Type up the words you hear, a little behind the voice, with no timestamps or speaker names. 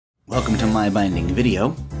Welcome to My Binding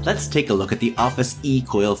video. Let's take a look at the Office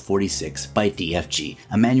Ecoil 46 by DFG,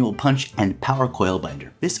 a manual punch and power coil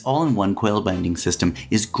binder. This all-in-one coil binding system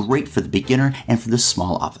is great for the beginner and for the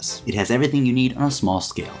small office. It has everything you need on a small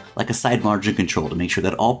scale, like a side margin control to make sure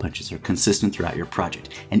that all punches are consistent throughout your project,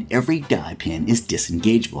 and every die pin is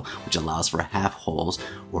disengageable, which allows for half holes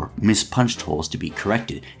or mispunched holes to be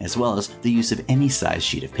corrected, as well as the use of any size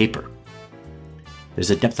sheet of paper. There's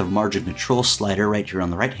a depth of margin control slider right here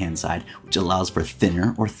on the right hand side, which allows for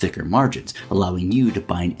thinner or thicker margins, allowing you to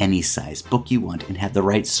bind any size book you want and have the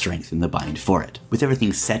right strength in the bind for it. With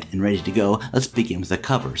everything set and ready to go, let's begin with the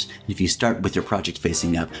covers. If you start with your project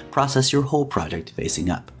facing up, process your whole project facing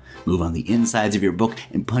up. Move on the insides of your book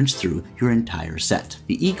and punch through your entire set.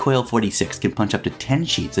 The Ecoil 46 can punch up to 10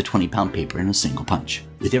 sheets of 20-pound paper in a single punch.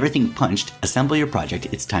 With everything punched, assemble your project.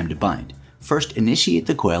 It's time to bind. First, initiate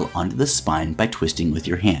the coil onto the spine by twisting with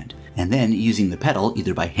your hand, and then using the pedal,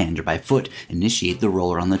 either by hand or by foot, initiate the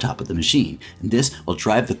roller on the top of the machine, and this will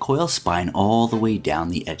drive the coil spine all the way down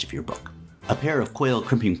the edge of your book. A pair of coil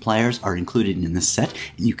crimping pliers are included in this set,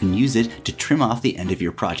 and you can use it to trim off the end of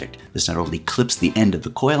your project. This not only clips the end of the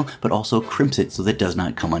coil, but also crimps it so that it does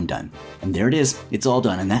not come undone. And there it is, it's all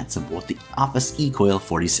done, and that's simple with the Office Ecoil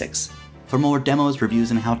 46. For more demos, reviews,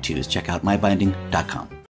 and how-tos, check out MyBinding.com.